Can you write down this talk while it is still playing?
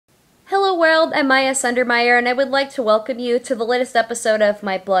Hello world, I'm Maya Sundermeyer, and I would like to welcome you to the latest episode of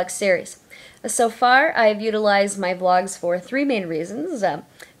my blog series. So far, I've utilized my blogs for three main reasons,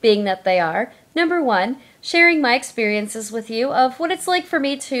 being that they are, number one, sharing my experiences with you of what it's like for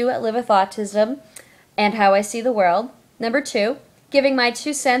me to live with autism and how I see the world. Number two, giving my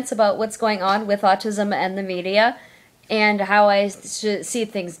 2 cents about what's going on with autism and the media and how I should see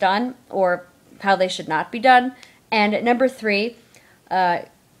things done or how they should not be done. And number three,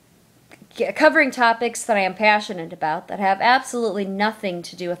 covering topics that I am passionate about that have absolutely nothing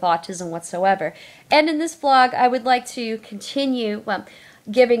to do with autism whatsoever. And in this vlog, I would like to continue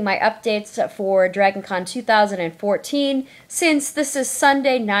giving my updates for DragonCon 2014, since this is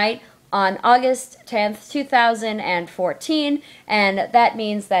Sunday night on August 10th, 2014, and that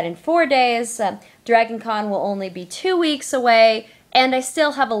means that in 4 days, DragonCon will only be 2 weeks away, and I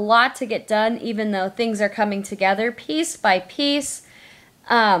still have a lot to get done, even though things are coming together piece by piece.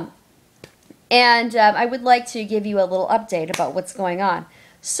 I would like to give you a little update about what's going on.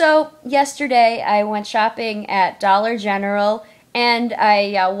 So, yesterday I went shopping at Dollar General, and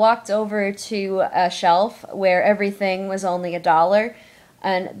I walked over to a shelf where everything was only $1,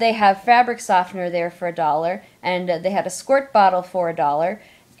 and they have fabric softener there for $1, and they had a squirt bottle for $1,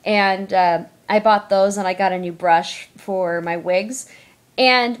 and I bought those, and I got a new brush for my wigs.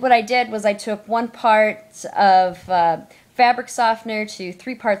 And what I did was I took 1 part of fabric softener to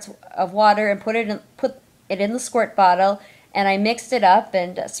 3 parts of water and put it in the squirt bottle, and I mixed it up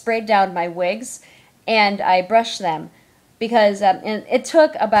and sprayed down my wigs, and I brushed them because and it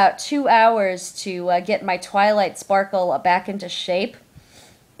took about 2 hours to get my Twilight Sparkle back into shape,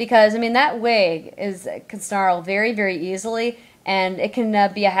 because I mean that wig can snarl very, very easily, and it can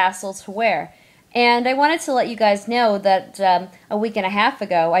be a hassle to wear. And I wanted to let you guys know that a week and a half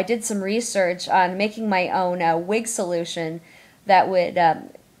ago, I did some research on making my own wig solution that would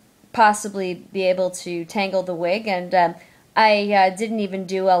possibly be able to tangle the wig, and I didn't even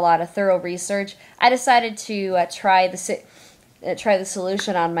do a lot of thorough research. I decided to try the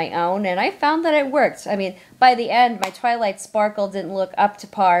solution on my own, and I found that it worked. I mean, by the end, my Twilight Sparkle didn't look up to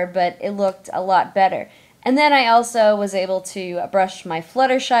par, but it looked a lot better. And then I also was able to brush my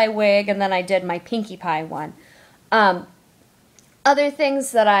Fluttershy wig, and then I did my Pinkie Pie one. Other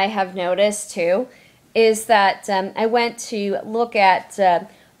things that I have noticed, too, is that I went to look at the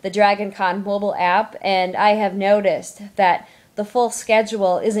DragonCon mobile app, and I have noticed that the full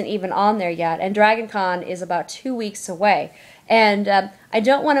schedule isn't even on there yet, and DragonCon is about 2 weeks away. And I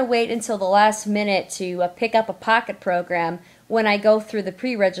don't want to wait until the last minute to pick up a pocket program when I go through the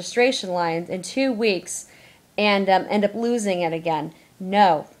pre-registration lines in 2 weeks and end up losing it again.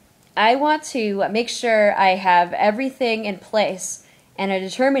 No. I want to make sure I have everything in place and a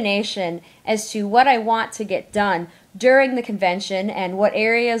determination as to what I want to get done during the convention and what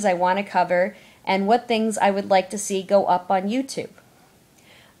areas I want to cover and what things I would like to see go up on YouTube.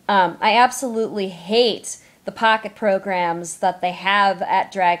 I absolutely hate the pocket programs that they have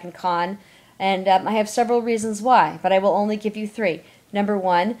at DragonCon, and I have several reasons why, but I will only give you 3. Number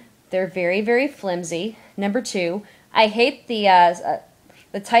 1, they're very, very flimsy. Number 2, I hate the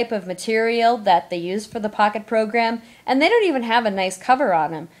type of material that they use for the pocket program, and they don't even have a nice cover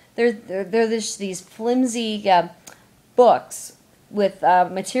on them. They're just these flimsy books with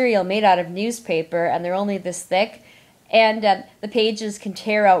material made out of newspaper, and they're only this thick, and the pages can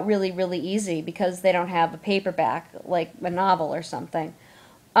tear out really, really easy because they don't have a paperback like a novel or something.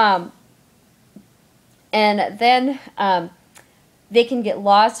 And then they can get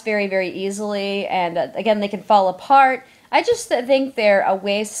lost very, very easily, and again, they can fall apart. I just think they're a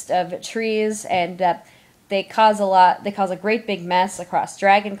waste of trees, and they cause a great big mess across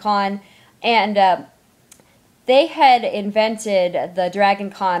DragonCon. And they had invented the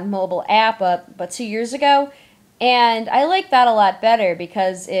DragonCon mobile app about 2 years ago, and I like that a lot better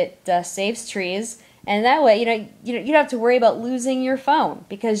because it saves trees, and that way you don't have to worry about losing your phone,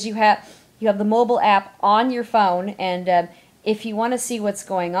 because you have the mobile app on your phone, and if you want to see what's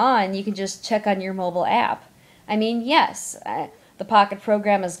going on, you can just check on your mobile app. I mean, yes, the Pocket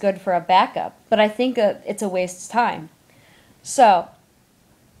program is good for a backup, but I think it's a waste of time. So,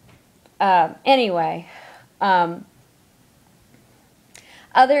 anyway,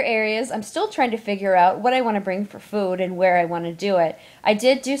 other areas, I'm still trying to figure out what I want to bring for food and where I want to do it. I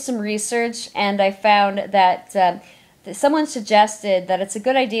did do some research, and I found that someone suggested that it's a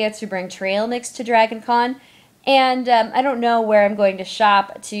good idea to bring trail mix to DragonCon. And I don't know where I'm going to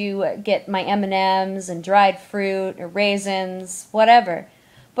shop to get my M&Ms and dried fruit or raisins, whatever.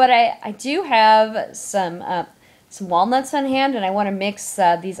 But I do have some walnuts on hand, and I want to mix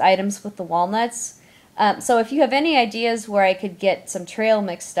these items with the walnuts. So if you have any ideas where I could get some trail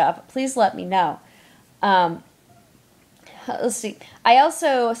mix stuff, please let me know. Um, let's see. I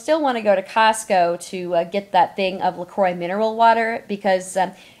also still want to go to Costco to get that thing of LaCroix mineral water because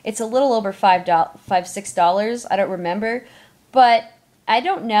it's a little over $6. I don't remember, but I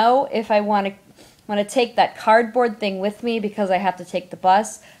don't know if I want to take that cardboard thing with me because I have to take the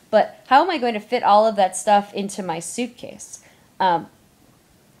bus. But how am I going to fit all of that stuff into my suitcase?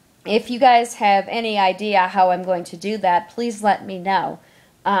 If you guys have any idea how I'm going to do that, please let me know.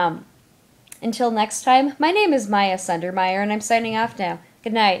 Until next time, my name is Maya Sundermeyer, and I'm signing off now.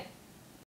 Good night.